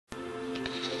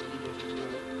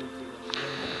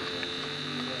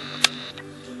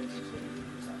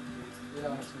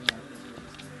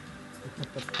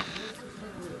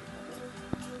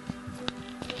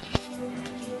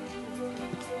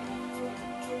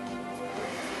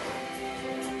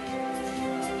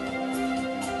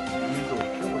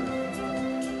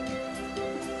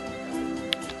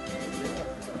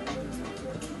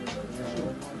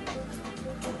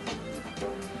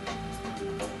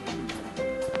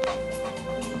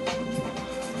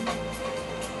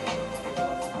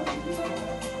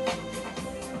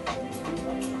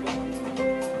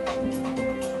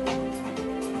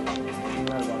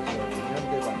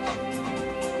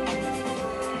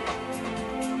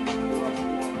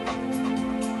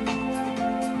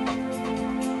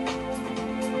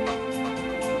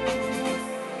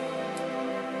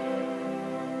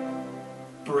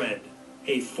Bread,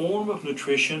 a form of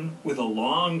nutrition with a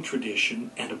long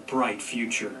tradition and a bright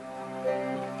future.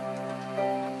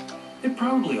 It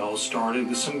probably all started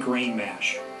with some grain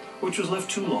mash, which was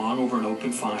left too long over an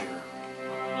open fire.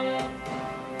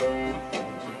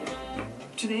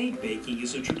 Today, baking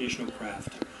is a traditional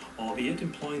craft, albeit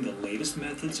employing the latest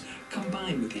methods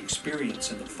combined with the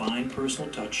experience and the fine personal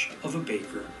touch of a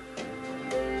baker.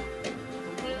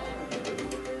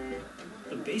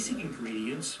 The basic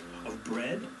ingredients of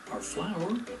bread are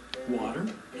flour, water,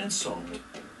 and salt.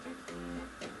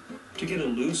 To get a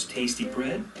loose, tasty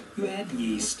bread, you add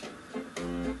yeast.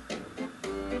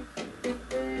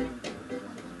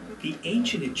 The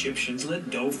ancient Egyptians let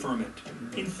dough ferment.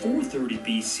 In 430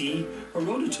 BC,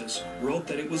 Herodotus wrote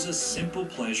that it was a simple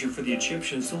pleasure for the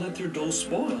Egyptians to let their dough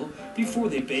spoil before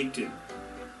they baked it.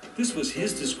 This was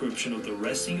his description of the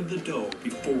resting of the dough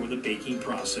before the baking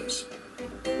process.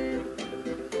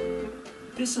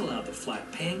 This allowed the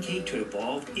flat pancake to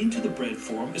evolve into the bread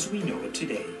form as we know it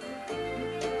today.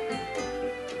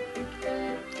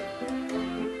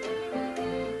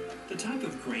 The type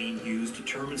of grain used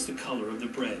determines the color of the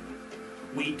bread.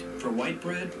 Wheat for white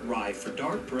bread, rye for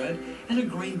dark bread, and a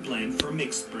grain blend for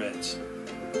mixed breads.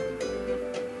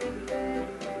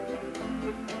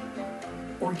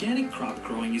 Organic crop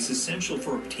growing is essential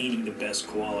for obtaining the best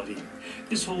quality.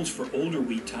 This holds for older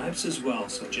wheat types as well,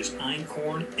 such as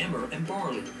einkorn, emmer, and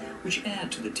barley, which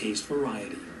add to the taste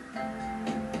variety.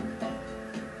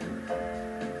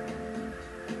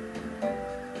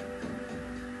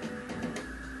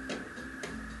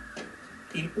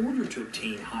 In order to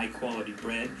obtain high-quality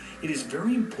bread, it is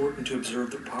very important to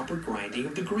observe the proper grinding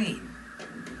of the grain.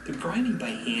 The grinding by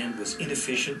hand was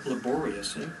inefficient,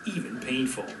 laborious, and even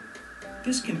painful.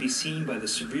 This can be seen by the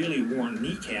severely worn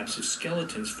kneecaps of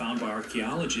skeletons found by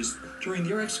archaeologists during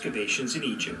their excavations in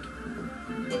Egypt.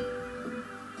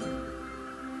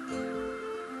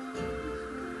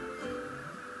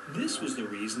 This was the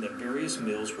reason that various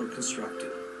mills were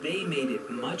constructed. They made it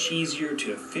much easier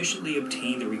to efficiently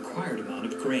obtain the required amount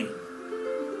of grain.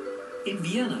 In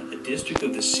Vienna, a district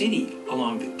of the city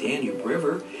along the Danube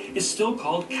River is still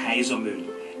called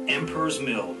Kaisermühl, Emperor's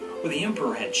Mill, where the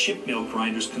emperor had chip mill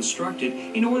grinders constructed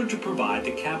in order to provide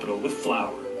the capital with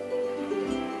flour.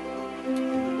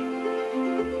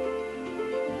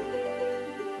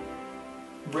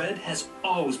 Bread has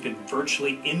always been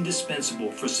virtually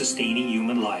indispensable for sustaining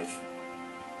human life.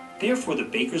 Therefore, the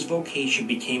baker's vocation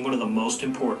became one of the most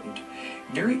important.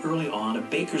 Very early on, a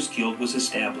baker's guild was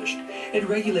established. It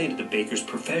regulated the baker's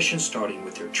profession, starting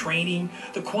with their training,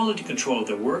 the quality control of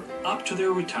their work, up to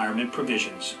their retirement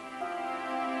provisions.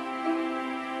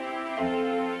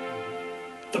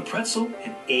 The pretzel,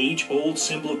 an age-old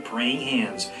symbol of praying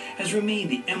hands, has remained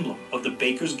the emblem of the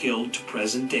Baker's Guild to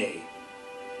present day.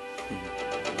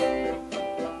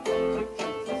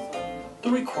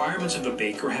 The requirements of a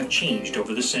baker have changed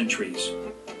over the centuries.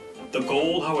 The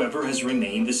goal, however, has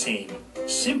remained the same,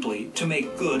 simply to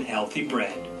make good, healthy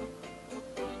bread.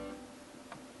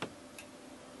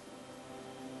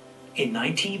 In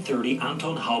 1930,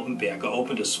 Anton Haubis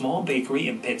opened a small bakery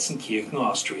in Petzenkirchen,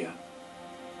 Austria.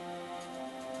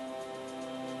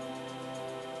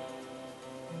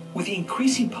 With the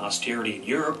increasing posterity in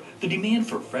Europe, the demand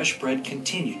for fresh bread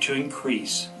continued to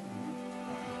increase.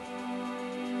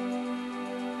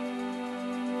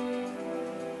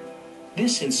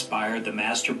 This inspired the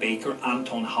master baker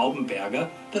Anton Haubis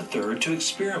III to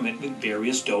experiment with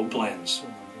various dough blends.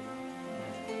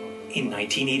 In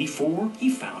 1984, he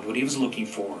found what he was looking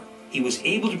for. He was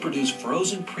able to produce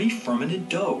frozen pre-fermented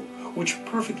dough, which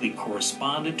perfectly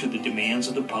corresponded to the demands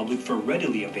of the public for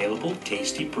readily available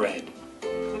tasty bread.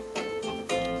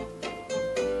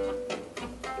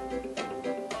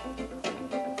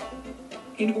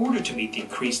 In order to meet the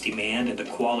increased demand and the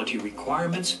quality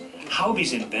requirements,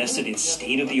 Haubis invested in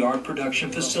state-of-the-art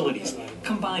production facilities,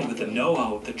 combined with the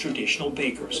know-how of the traditional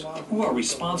bakers, who are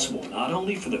responsible not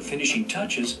only for the finishing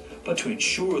touches, but to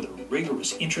ensure the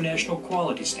rigorous international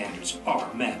quality standards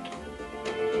are met.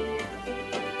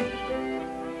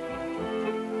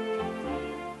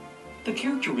 The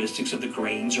characteristics of the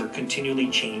grains are continually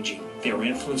changing. They are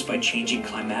influenced by changing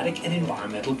climatic and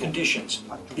environmental conditions.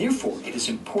 Therefore, it is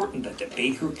important that the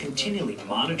baker continually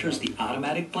monitors the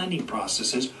automatic blending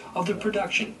processes of the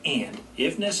production and,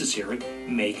 if necessary,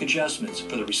 make adjustments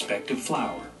for the respective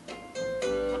flour.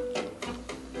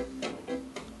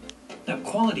 Now,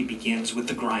 quality begins with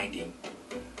the grinding.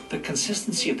 The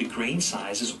consistency of the grain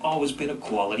size has always been a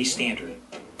quality standard.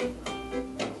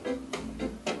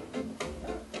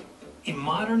 In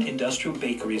modern industrial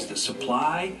bakeries, the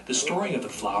supply, the storing of the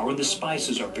flour, and the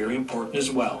spices are very important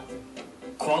as well.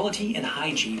 Quality and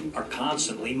hygiene are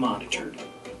constantly monitored.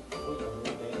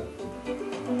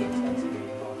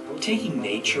 Taking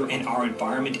nature and our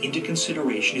environment into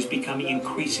consideration is becoming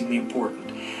increasingly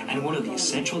important and one of the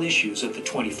essential issues of the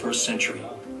 21st century.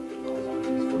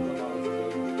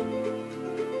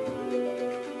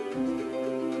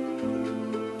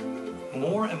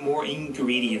 More and more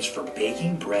ingredients for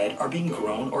baking bread are being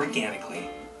grown organically.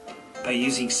 By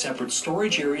using separate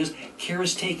storage areas, care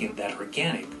is taken that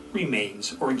organic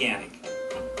remains organic.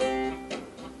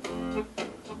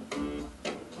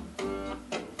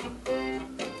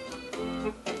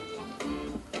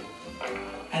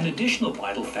 An additional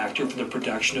vital factor for the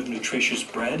production of nutritious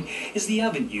bread is the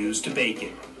oven used to bake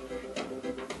it.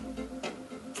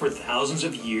 For thousands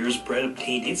of years, bread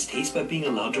obtained its taste by being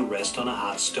allowed to rest on a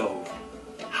hot stove.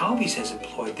 Haubis has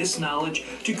employed this knowledge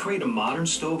to create a modern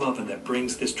stove oven that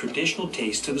brings this traditional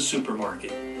taste to the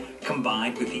supermarket.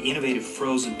 Combined with the innovative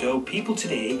frozen dough, people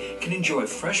today can enjoy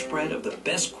fresh bread of the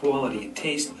best quality and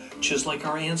taste, just like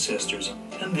our ancestors,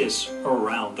 and this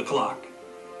around the clock.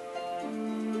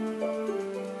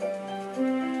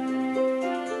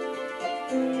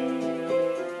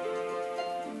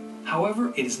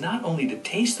 However, it is not only the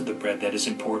taste of the bread that is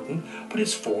important, but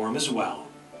its form as well.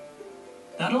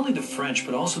 Not only the French,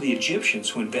 but also the Egyptians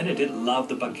who invented it loved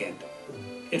the baguette.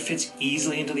 It fits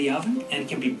easily into the oven and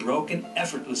can be broken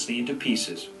effortlessly into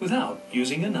pieces without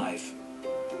using a knife.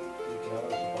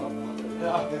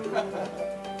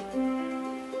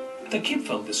 The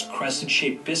kipfel, this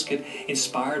crescent-shaped biscuit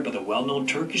inspired by the well-known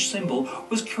Turkish symbol,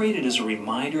 was created as a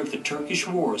reminder of the Turkish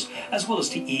wars as well as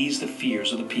to ease the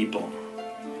fears of the people.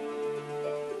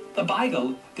 The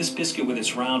bagel, this biscuit with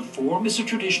its round form, is a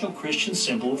traditional Christian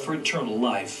symbol for eternal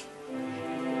life.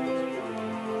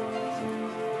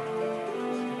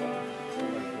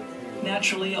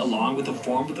 Naturally, along with the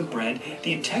form of the bread,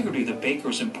 the integrity of the baker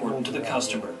is important to the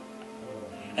customer.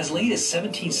 As late as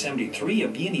 1773, a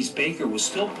Viennese baker was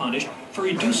still punished for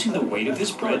reducing the weight of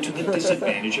his bread to the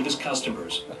disadvantage of his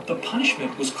customers. The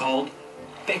punishment was called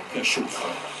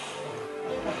Bäckerschupfer.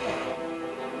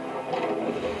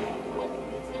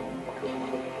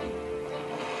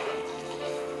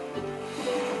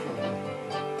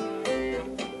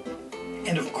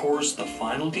 And of course, the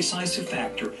final decisive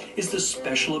factor is the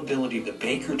special ability of the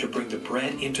baker to bring the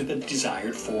bread into the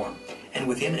desired form, and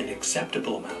within an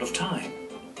acceptable amount of time.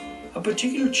 A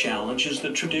particular challenge is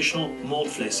the traditional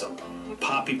moldflesel,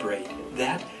 poppy braid,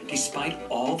 that, despite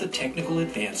all the technical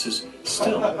advances,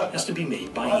 still has to be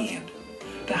made by hand.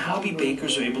 The Haubis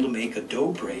bakers are able to make a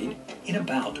dough braid in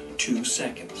about 2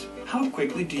 seconds. How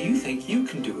quickly do you think you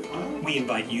can do it? We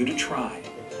invite you to try.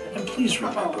 And please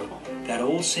remember that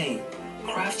old saying,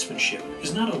 craftsmanship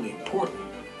is not only important,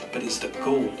 but is the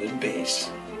golden base.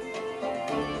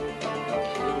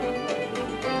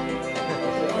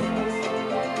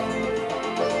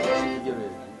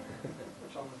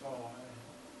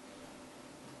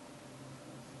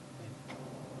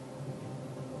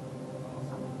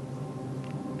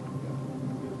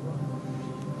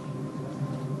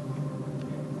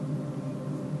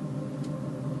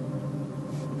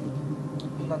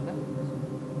 끝났네?